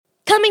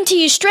Coming to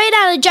you straight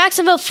out of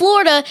Jacksonville,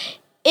 Florida,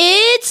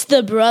 it's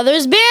the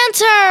Brothers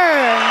Banter.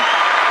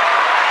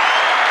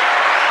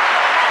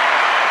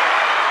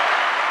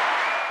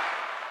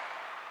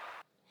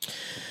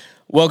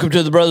 Welcome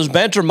to the Brothers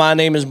Banter. My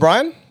name is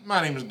Brian.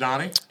 My name is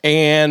Donnie.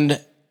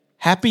 And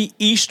happy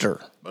Easter.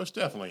 Most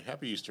definitely.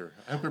 Happy Easter.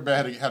 I hope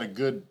everybody had a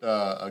good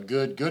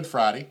Good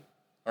Friday.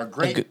 Or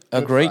great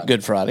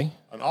Good Friday.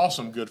 An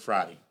awesome Good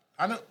Friday.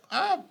 I know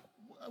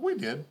we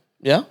did.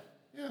 Yeah?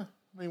 Yeah.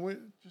 I mean, we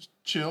just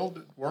chilled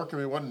at work. I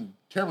mean, it wasn't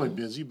terribly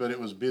busy, but it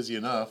was busy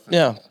enough. And,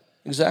 Yeah,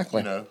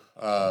 exactly.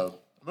 I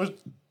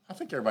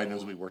think everybody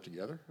knows we work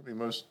together. I mean,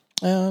 most.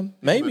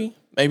 Maybe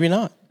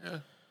not. Yeah.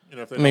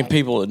 If they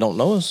People that don't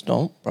know us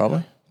don't,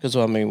 probably. Because,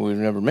 we've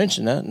never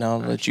mentioned that. Now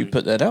that you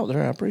put that out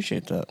there, I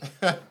appreciate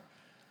that.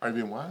 Are you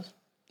being wise?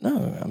 No,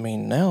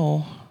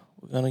 now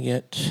we're going to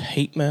get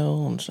hate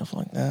mail and stuff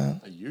like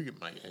that. You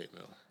get my hate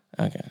mail.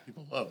 Okay.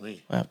 People love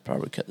me. I'll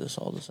probably cut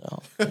all this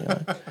out.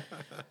 Anyway.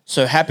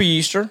 So, happy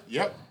Easter.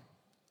 Yep.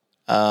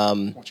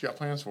 What you got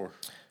plans for?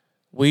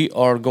 We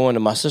are going to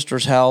my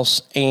sister's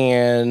house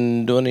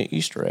and doing an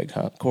Easter egg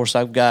hunt. Of course,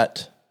 I've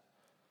got,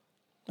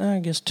 I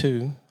guess,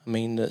 two.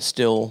 That's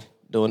still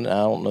doing it.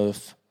 I don't know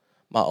if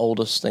my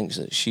oldest thinks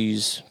that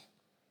she's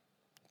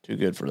too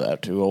good for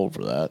that, too old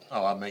for that.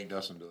 Oh, I make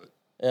Dustin do it.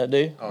 Yeah, do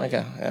you? Oh,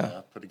 okay, yeah.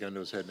 I put a gun to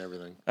his head and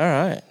everything. All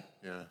right.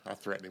 Yeah, I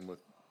threatened him with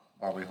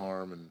bodily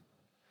harm, and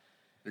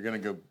you're gonna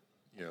go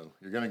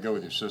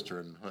with your sister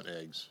and hunt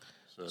eggs.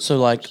 So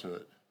like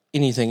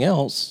anything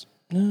else,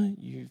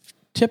 you've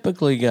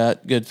typically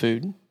got good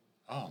food.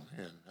 Oh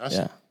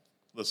man,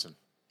 Listen,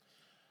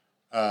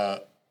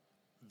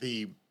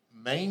 the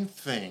main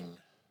thing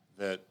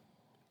that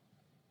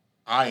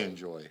I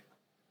enjoy,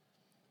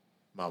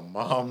 my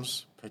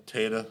mom's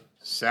potato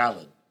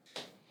salad.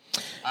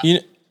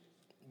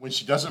 When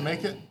she doesn't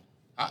make it,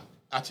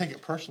 I take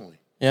it personally.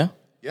 Yeah?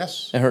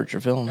 Yes. It hurts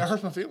your feelings. It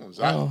hurts my feelings.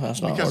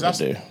 That's not hard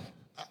to do.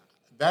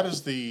 That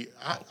is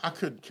I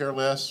could care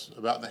less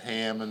about the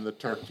ham and the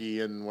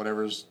turkey and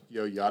whatever's,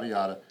 yada,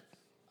 yada.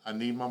 I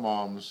need my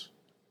mom's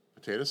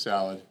potato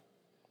salad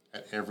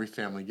at every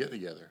family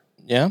get-together.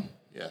 Yeah?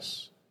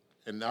 Yes.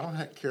 And I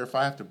don't care if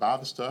I have to buy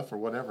the stuff or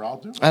whatever, I'll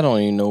do it. I don't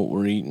even know what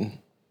we're eating.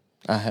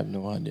 I have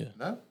no idea.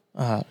 No?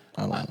 I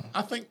don't know.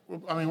 I think, we're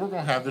going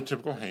to have the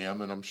typical ham,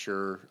 and I'm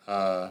sure...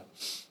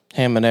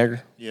 ham and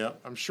egg? Yeah,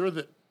 I'm sure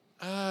that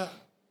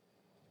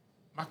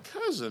my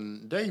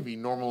cousin, Davey,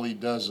 normally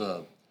does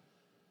a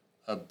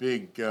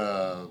big...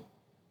 some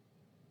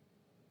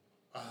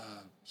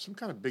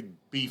kind of big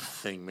beef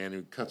thing, man,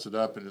 who cuts it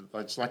up, and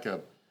it's like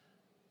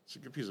it's a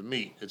good piece of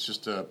meat. It's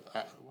just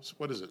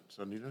what is it,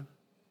 Sonita?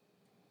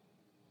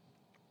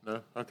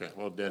 No? Okay,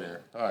 well, dead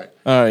air. All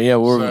right, yeah,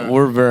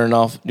 we're veering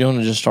off. Do you want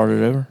to just start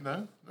it over?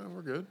 No,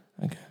 we're good.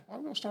 Okay. Why are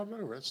we going to start it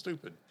over? That's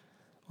stupid.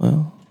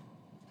 Well.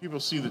 People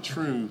see the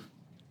true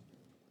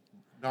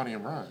Donnie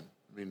and Brian.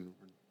 We're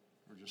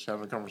just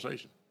having a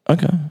conversation.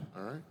 Okay.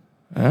 All right.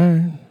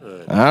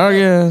 Good. I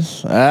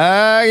guess.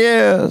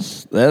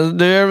 Let's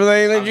do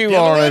everything that you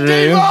want to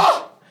do.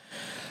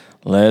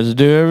 Let's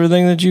do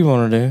everything that you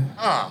want to do.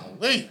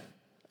 Lee.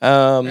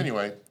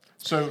 Anyway,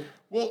 so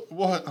we'll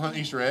hunt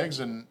Easter eggs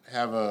and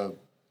have a...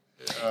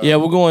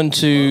 we're going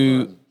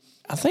to...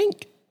 I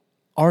think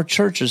our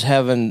church is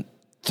having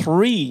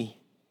 3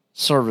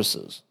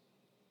 services.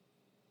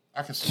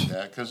 I can see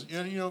that, because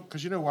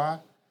you know why?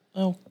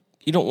 Well,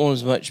 you don't want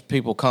as much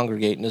people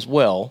congregating as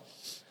well.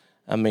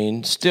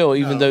 Still,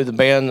 even though the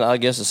band, I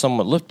guess, is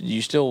somewhat lifted,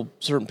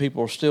 certain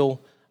people are still...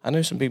 I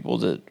know some people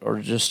that are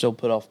just still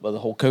put off by the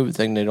whole COVID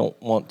thing. They don't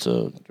want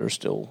to... They're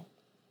still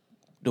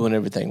doing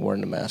everything,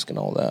 wearing the mask and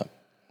all that.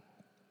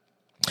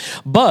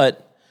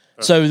 But,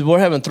 so we're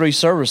having 3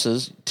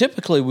 services.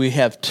 Typically, we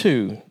have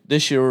 2.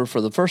 This year,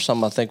 for the first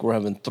time, I think we're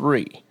having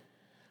 3.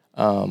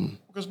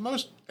 Because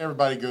most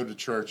everybody go to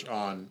church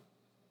on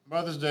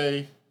Mother's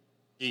Day,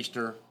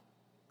 Easter,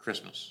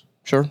 Christmas.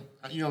 Sure.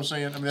 You know what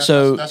I'm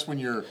saying? That's when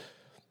you're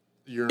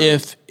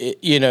if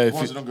you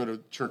don't go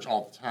to church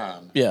all the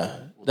time. Yeah,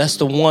 that's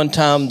the one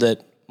time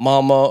that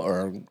mama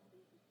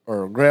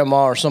or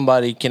grandma or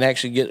somebody can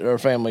actually get their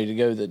family to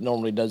go that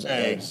normally doesn't.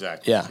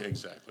 Exactly. Yeah.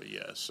 Exactly.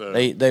 Yeah. So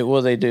they what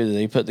do they do?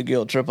 They put the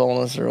guilt trip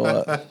on us or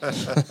what?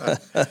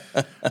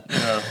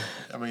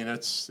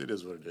 it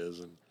is what it is,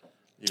 and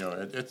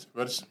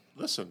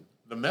listen.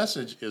 The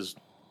message is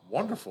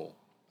wonderful.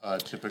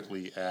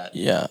 Typically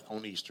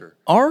on Easter.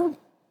 Our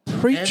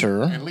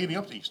preacher and leading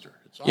up to Easter.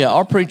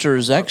 Our preacher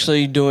is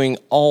actually doing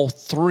all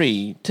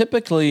 3.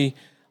 Typically,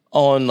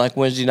 on like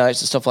Wednesday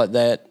nights and stuff like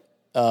that,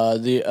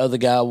 the other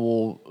guy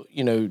will,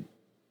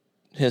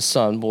 his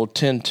son will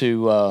tend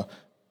to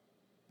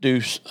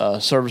do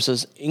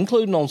services,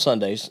 including on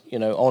Sundays,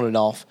 on and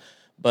off.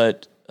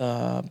 But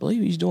I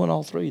believe he's doing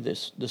all 3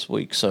 this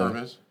week.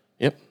 So,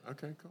 yep.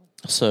 Okay, cool.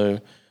 So,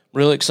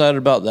 really excited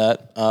about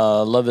that.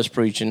 Love his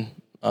preaching.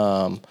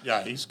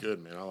 He's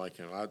good, man. I like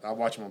him. I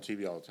watch him on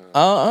TV all the time.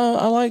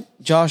 I like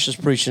Josh's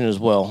preaching as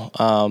well.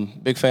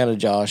 Big fan of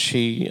Josh.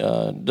 He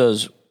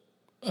does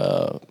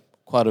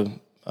quite a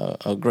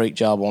a great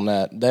job on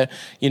that.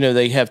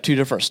 They have two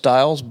different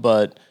styles,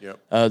 but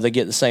Yep. they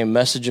get the same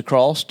message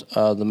across.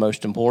 The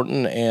most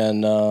important,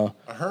 and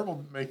Herb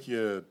will make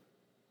you.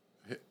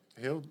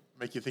 He'll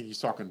make you think he's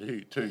talking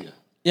to you.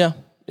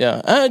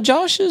 yeah.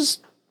 Josh is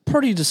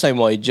pretty the same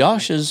way.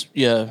 Josh is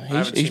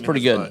haven't he's seen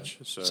pretty him good.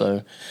 as much,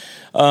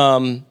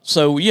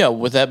 So yeah.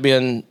 With that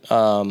being,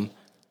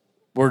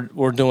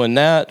 we're doing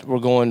that. We're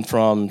going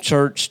from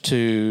church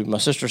to my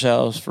sister's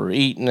house for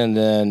eating, and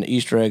then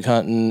Easter egg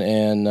hunting,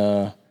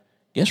 and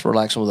guess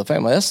relaxing with the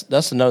family.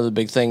 That's another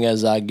big thing.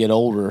 As I get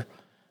older,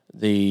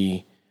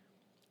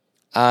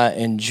 I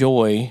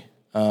enjoy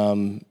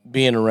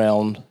being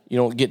around. You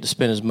don't get to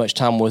spend as much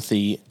time with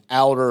the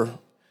outer.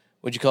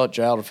 What'd you call it?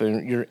 Your outer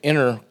family. Your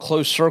inner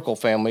close circle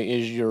family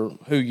is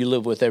who you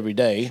live with every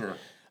day. Sure.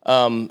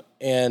 And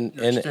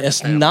extended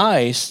it's family.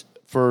 nice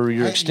for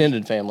your I hate to extended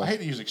use- family. I hate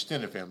to use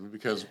extended family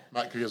because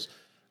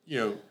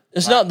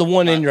It's not the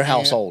one in my your aunt,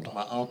 household.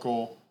 My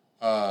uncle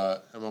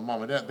and my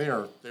mom and dad,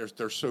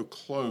 they're so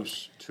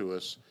close to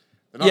us.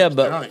 They're Yeah, not-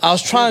 they're not but I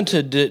was trying to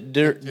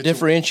extended.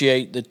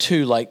 differentiate the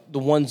two, like the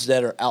ones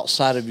that are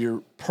outside of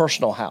your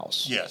personal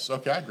house. Yes,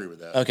 okay, I agree with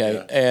that. Okay,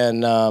 Yeah.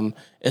 and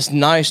it's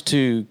nice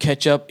to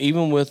catch up,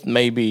 even with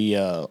maybe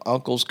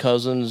uncles,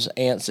 cousins,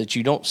 aunts that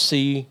you don't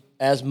see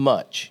as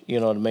much. You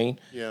know what I mean?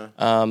 Yeah.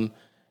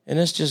 And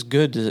it's just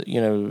good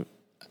to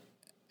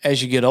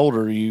as you get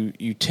older,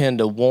 you tend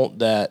to want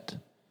that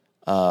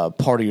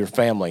part of your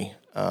family,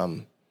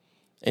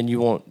 and you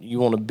want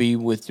to be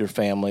with your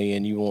family,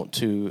 and you want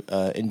to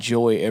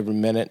enjoy every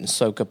minute and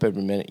soak up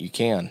every minute you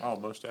can. Oh,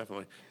 most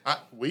definitely.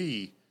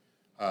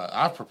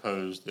 I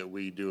proposed that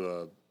we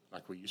do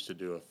like we used to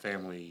do a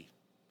family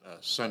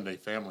Sunday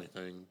family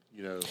thing.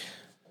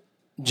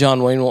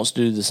 John Wayne wants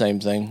to do the same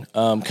thing,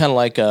 kind of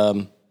like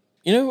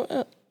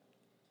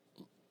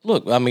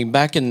look. I mean,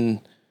 back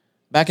in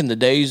the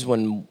days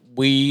when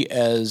we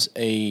as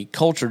a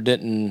culture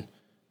didn't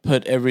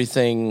put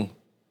everything,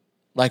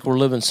 like we're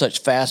living such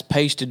fast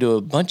pace to do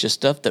a bunch of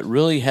stuff that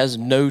really has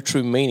no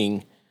true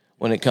meaning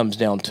when it comes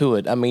down to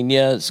it. I mean,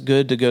 yeah, it's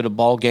good to go to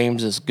ball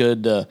games. It's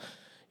good to,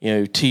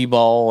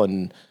 t-ball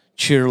and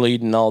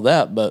cheerleading and all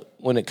that. But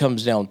when it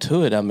comes down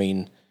to it, I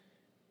mean,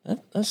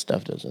 that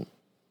stuff doesn't,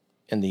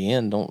 in the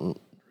end, don't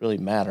really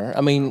matter.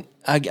 I mean,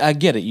 I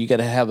get it. You got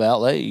to have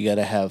outlet. You got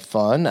to have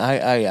fun.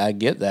 I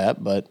get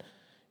that. But,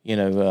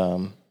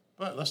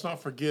 But let's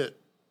not forget,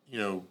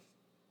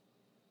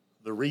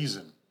 the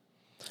reason.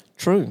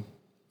 True.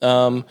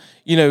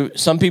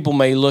 Some people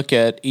may look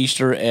at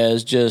Easter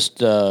as just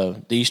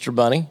the Easter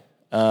Bunny,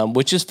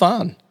 which is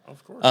fine.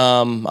 Of course.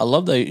 I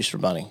love the Easter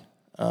Bunny.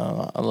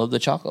 I love the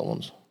chocolate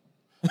ones.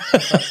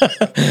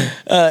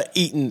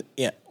 Eating,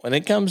 yeah. When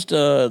it comes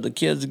to the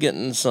kids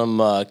getting some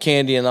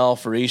candy and all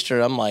for Easter,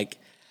 I'm like,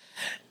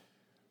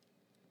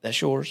 that's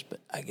yours, but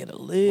I get a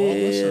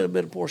little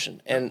bit of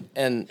portion. And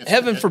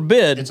heaven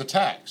forbid, It's a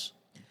tax.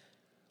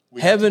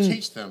 We Heaven- have to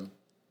teach them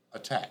a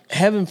tax.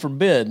 heaven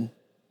forbid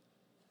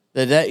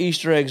that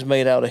Easter egg's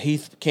made out of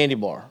Heath candy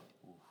bar.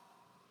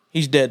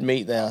 He's dead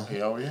meat now.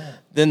 Hell yeah.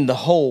 Then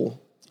I'll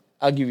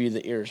give you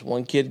the ears.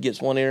 One kid gets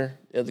one ear,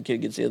 the other kid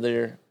gets the other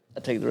ear. I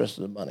take the rest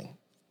of the bunny.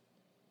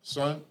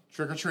 Son,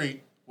 trick or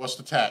treat. What's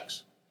the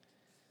tax?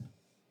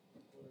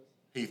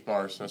 Heath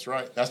bars. That's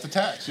right. That's the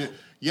tax.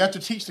 You have to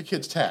teach the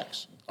kids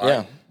tax. All right?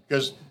 Yeah.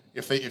 Because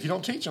if you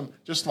don't teach them,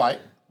 just like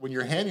when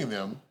you're handing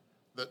them,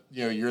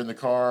 you're in the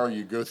car,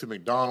 you go through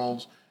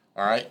McDonald's.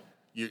 All right.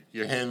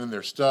 You're handing them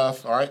their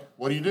stuff. All right.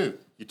 What do?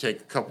 You take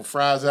a couple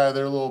fries out of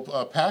their little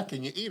pack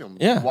and you eat them.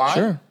 Yeah, Why?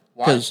 sure.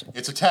 Why? 'Cause-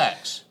 It's a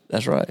tax.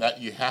 That's right. That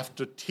you have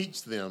to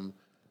teach them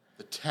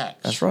the tax.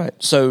 That's right.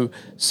 So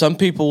some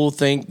people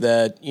think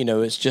that,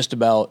 it's just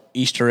about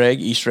Easter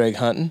egg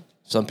hunting.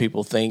 Some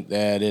people think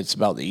that it's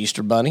about the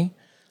Easter bunny.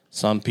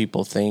 Some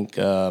people think,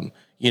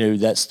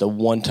 that's the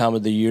one time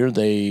of the year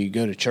they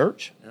go to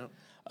church. Yep.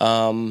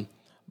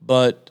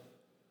 But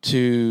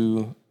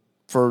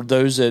for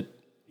those of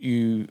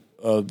you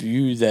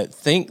that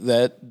think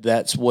that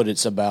that's what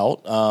it's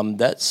about,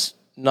 that's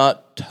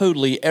not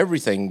totally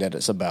everything that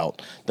it's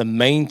about. The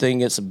main thing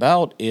it's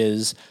about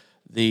is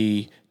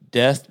the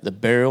death, the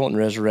burial, and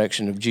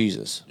resurrection of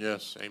Jesus.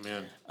 Yes.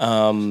 Amen.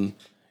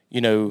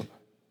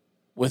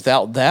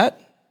 Without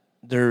that,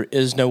 there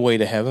is no way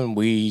to heaven.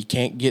 We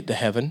can't get to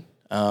heaven.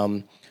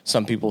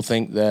 Some people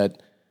think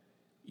that,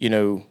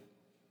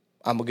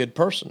 I'm a good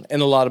person.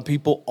 And a lot of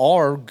people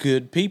are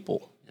good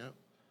people. Yep.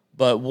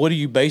 But what are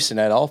you basing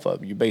that off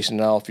of? You're basing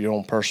it off your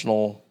own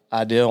personal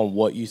idea on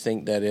what you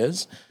think that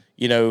is.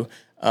 None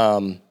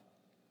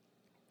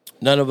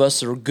of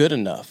us are good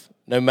enough.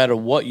 No matter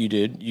what you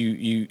did,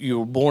 you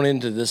were born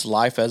into this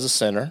life as a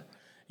sinner.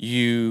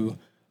 You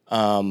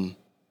sin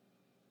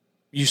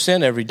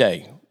every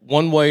day,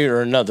 one way or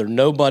another.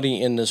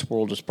 Nobody in this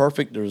world is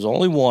perfect. There's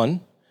only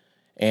one,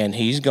 and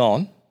he's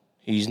gone.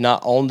 He's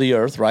not on the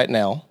earth right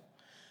now,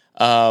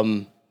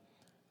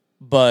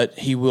 but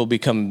he will be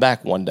coming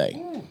back one day.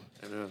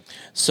 Amen.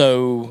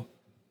 So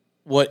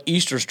what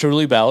Easter's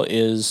truly about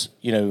is,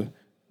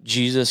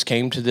 Jesus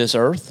came to this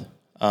earth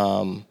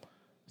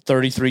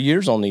 33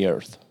 years on the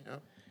earth. Yeah.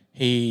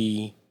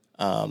 He,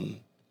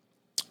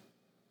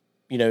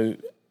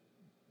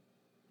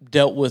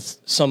 dealt with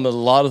a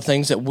lot of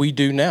things that we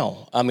do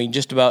now. I mean,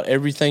 just about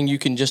everything you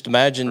can just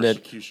imagine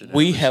that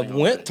we have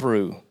went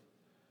through.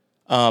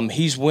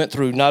 He's went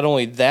through not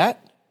only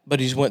that, but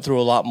he's went through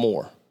a lot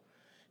more.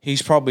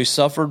 He's probably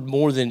suffered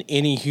more than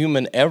any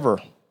human ever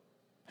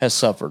has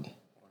suffered. Why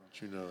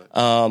don't you know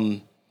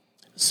it?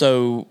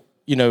 So,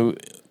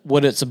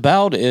 what it's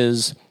about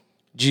is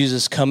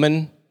Jesus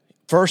coming.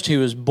 First, he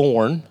was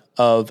born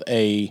of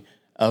a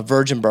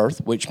virgin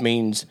birth, which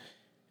means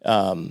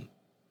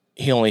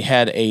he only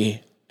had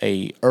a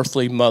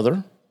earthly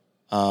mother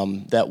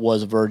that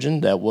was a virgin,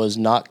 that was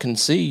not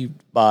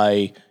conceived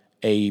by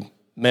a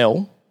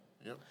male.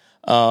 Yep.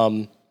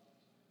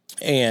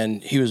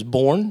 And he was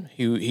born.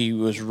 He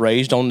was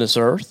raised on this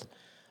earth.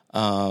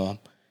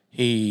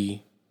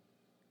 He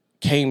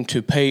came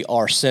to pay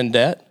our sin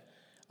debt.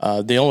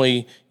 The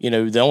only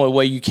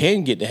way you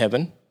can get to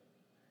heaven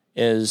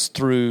is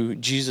through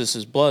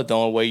Jesus' blood. The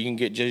only way you can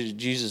get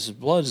Jesus'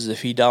 blood is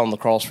if he died on the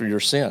cross for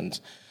your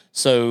sins.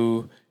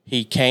 So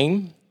he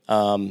came.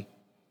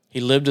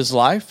 He lived his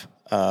life.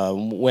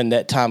 When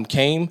that time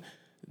came,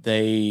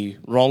 they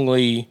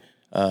wrongly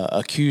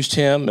accused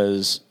him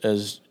as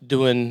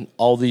doing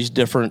all these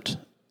different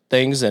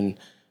things, and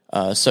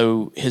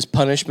so his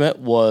punishment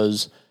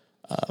was,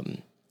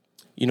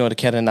 what a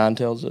cat o' nine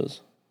tails is?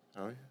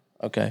 Oh,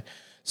 yeah. Okay.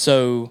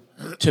 So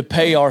to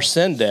pay our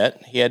sin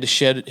debt, he had to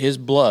shed his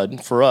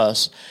blood for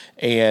us.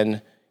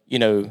 And,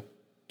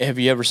 have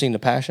you ever seen The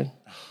Passion?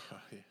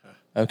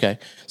 Yeah. Okay.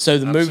 So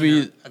the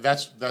movie...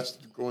 That's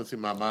going through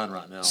my mind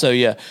right now. So,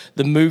 yeah,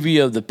 the movie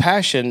of The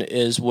Passion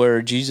is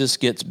where Jesus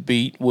gets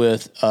beat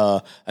with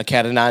a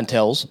cat o' nine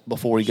tails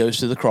before he goes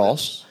to the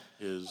cross.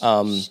 His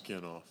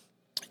skin off.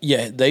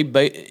 Yeah,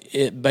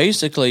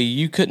 basically,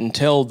 you couldn't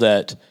tell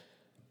that.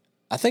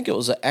 I think it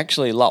was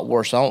actually a lot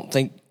worse. I don't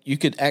think you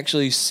could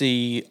actually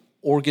see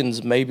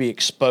organs maybe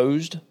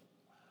exposed.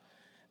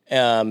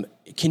 Can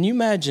you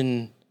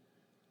imagine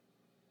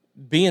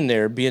being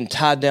there, being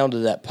tied down to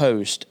that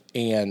post,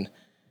 and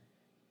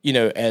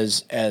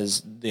as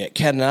the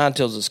cat o' nine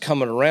tails is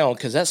coming around,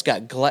 because that's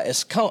got glass.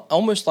 It's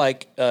almost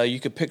like you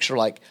could picture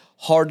like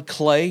hard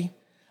clay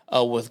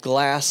with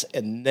glass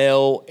and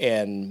nail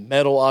and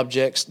metal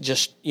objects.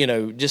 Just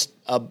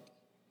a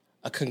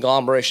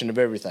conglomeration of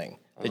everything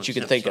that you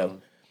can think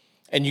of.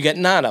 And you get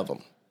 9 of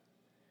them.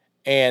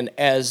 And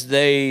as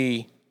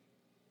they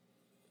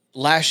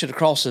lash it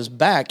across his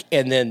back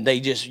and then they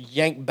just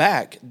yank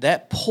back,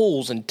 that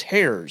pulls and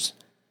tears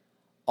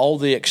all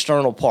the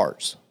external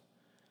parts.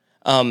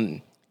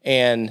 And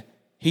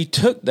he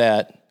took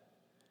that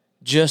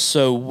just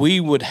so we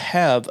would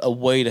have a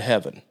way to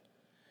heaven.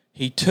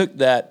 He took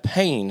that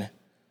pain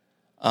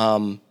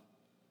for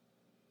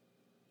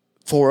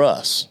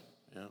us.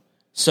 Yeah.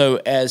 So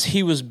as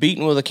he was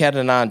beaten with a cat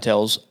o' nine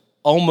tails,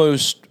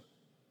 almost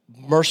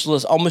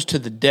merciless, almost to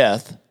the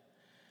death,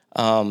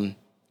 then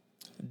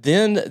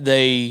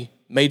they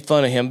made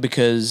fun of him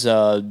because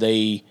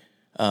they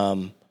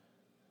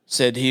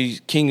said he's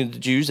king of the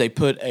Jews. They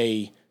put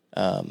a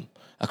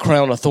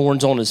crown of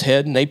thorns on his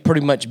head, and they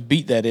pretty much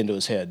beat that into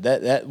his head.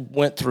 That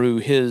went through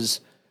his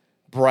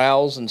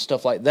brows and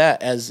stuff like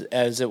that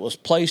as it was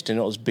placed and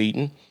it was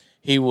beaten.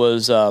 He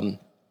was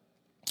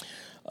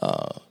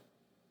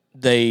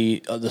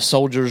the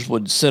soldiers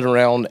would sit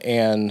around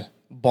and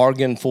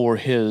bargain for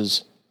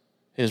his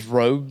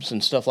robes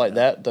and stuff like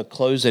that, the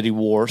clothes that he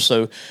wore.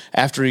 So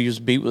after he was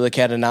beat with a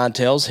cat o' nine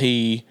tails,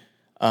 they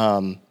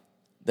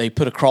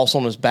put a cross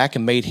on his back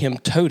and made him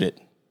tote it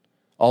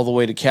all the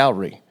way to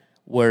Calvary,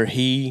 where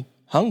he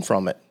hung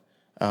from it.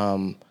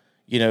 And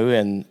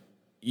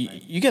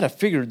you got to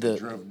figure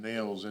Drove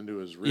nails into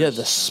his wrists. Yeah,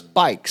 the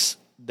spikes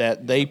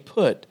that they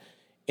put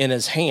in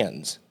his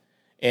hands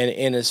and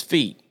in his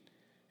feet.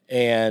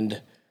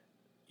 And,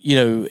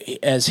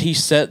 as he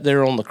sat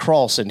there on the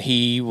cross and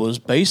he was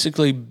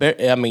basically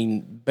buried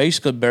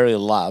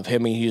alive. I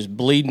mean, he was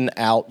bleeding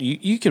out.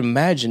 You can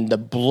imagine the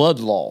blood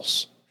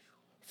loss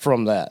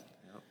from that.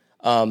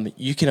 Yep.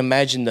 You can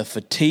imagine the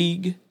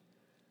fatigue,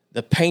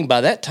 the pain.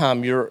 By that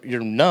time, you're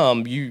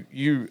numb.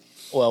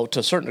 Well, to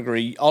a certain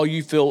degree, all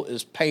you feel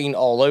is pain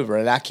all over.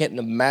 And I can't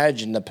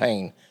imagine the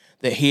pain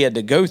that he had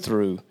to go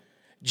through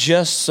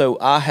just so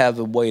I have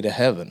a way to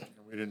heaven.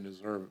 We didn't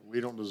deserve it.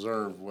 We don't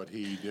deserve what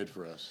he did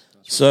for us.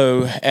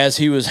 So as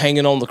he was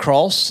hanging on the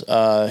cross,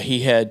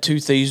 he had 2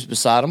 thieves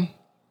beside him.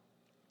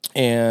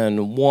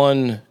 And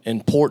one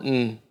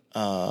important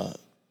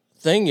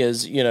thing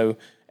is,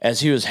 as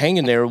he was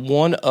hanging there,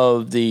 one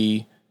of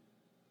the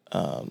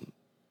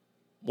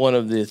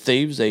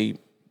thieves, they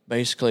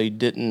basically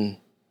didn't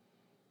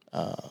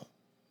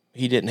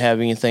have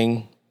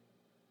anything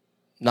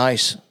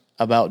nice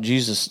about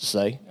Jesus to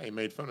say. Yeah, he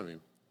made fun of him.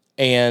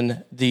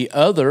 And the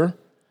other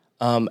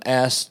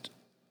asked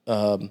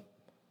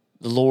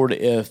the Lord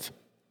if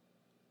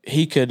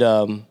he could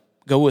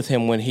go with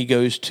him when he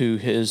goes to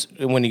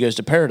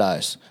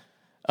paradise.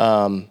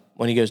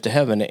 when he goes to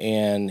heaven,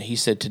 and he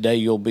said, "Today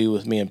you'll be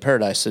with me in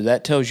paradise." So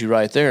that tells you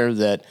right there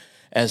that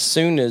as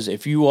soon as,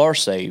 if you are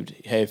saved,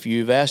 if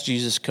you've asked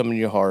Jesus to come in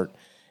your heart,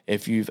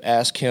 if you've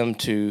asked him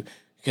to,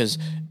 because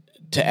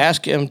to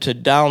ask him to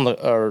down the,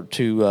 or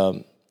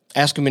to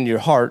ask him in your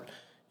heart,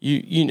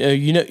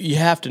 you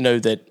have to know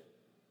that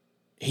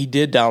he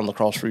did die on the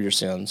cross for your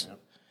sins. Yep.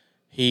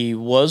 He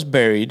was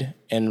buried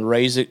and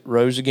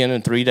rose again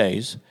in 3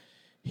 days.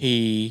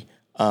 He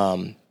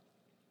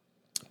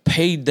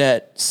paid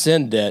that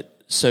sin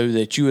debt so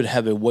that you would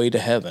have a way to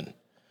heaven.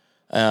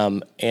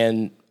 And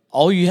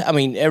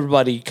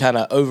everybody kind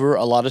of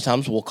a lot of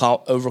times will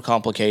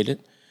overcomplicate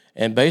it.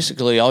 And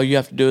basically all you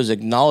have to do is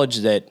acknowledge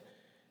that,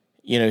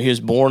 he was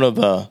born of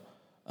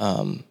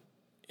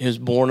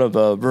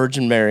a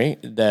Virgin Mary,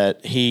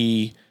 that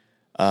he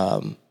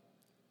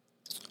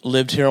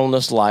lived here on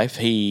this life.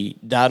 He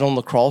died on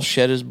the cross,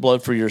 shed his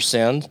blood for your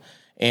sins.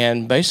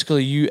 And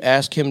basically you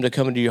ask him to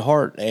come into your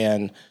heart,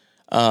 and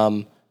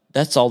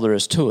that's all there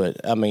is to it.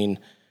 I mean,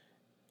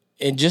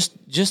 and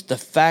just the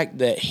fact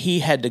that he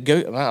had to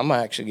go, I'm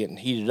actually getting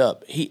heated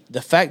up.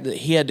 The fact that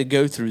he had to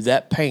go through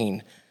that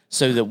pain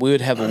so that we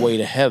would have a way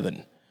to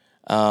heaven,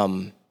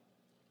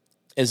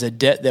 is a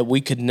debt that we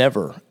could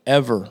never,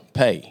 ever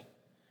pay.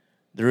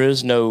 There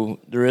is no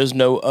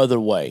other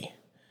way.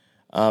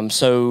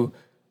 So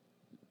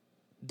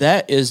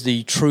that is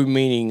the true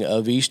meaning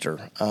of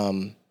Easter.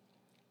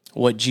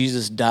 What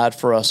Jesus died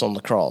for us on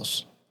the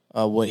cross,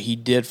 what he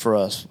did for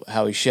us,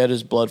 how he shed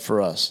his blood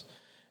for us,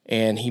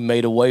 and he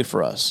made a way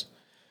for us.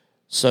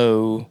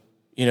 So,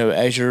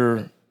 as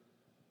you're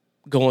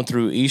going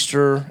through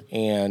Easter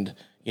and,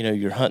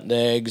 you're hunting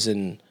eggs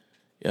and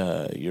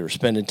you're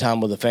spending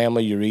time with the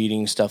family, you're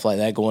eating, stuff like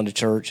that, going to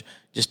church,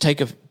 just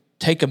take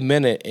a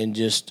minute and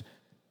just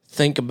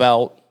think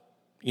about,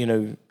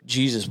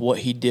 Jesus, what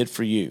he did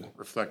for you.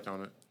 Reflect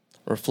on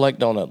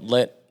it.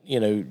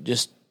 Let,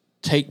 just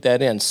take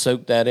that in,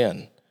 soak that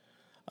in.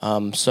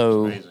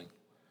 So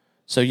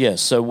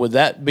yes. So with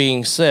that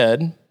being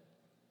said,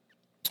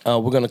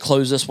 we're going to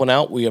close this one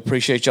out. We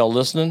appreciate y'all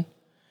listening.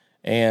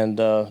 And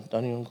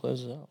Donnie, you want to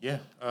close it out? Yeah.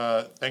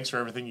 Thanks for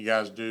everything you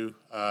guys do.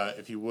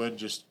 If you would,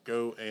 just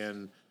go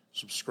and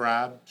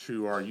subscribe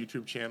to our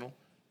YouTube channel.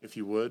 If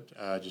you would,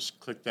 just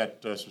click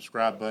that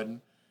subscribe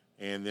button,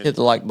 and then hit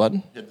the like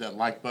button. Hit that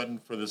like button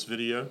for this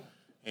video.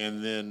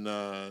 And then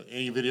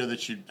any video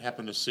that you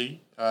happen to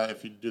see,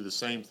 if you do the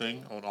same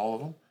thing on all of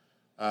them,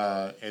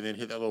 and then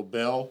hit that little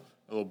bell.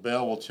 The little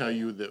bell will tell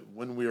you that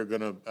when we are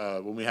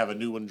when we have a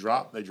new one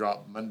drop. They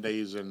drop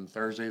Mondays and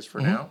Thursdays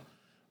for now.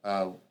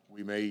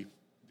 We may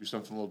do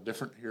something a little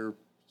different here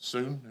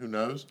soon. Who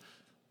knows?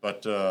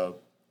 But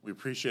we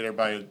appreciate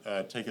everybody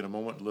taking a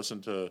moment to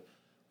listen to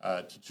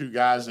two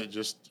guys that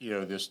just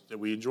that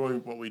we enjoy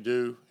what we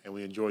do, and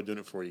we enjoy doing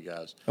it for you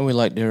guys. And we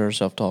like to hear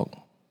ourselves talk.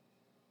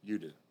 You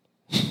do.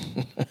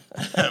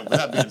 With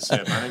that being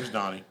said, my name is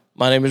Donnie.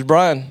 My name is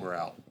Brian. We're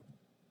out.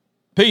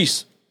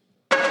 Peace.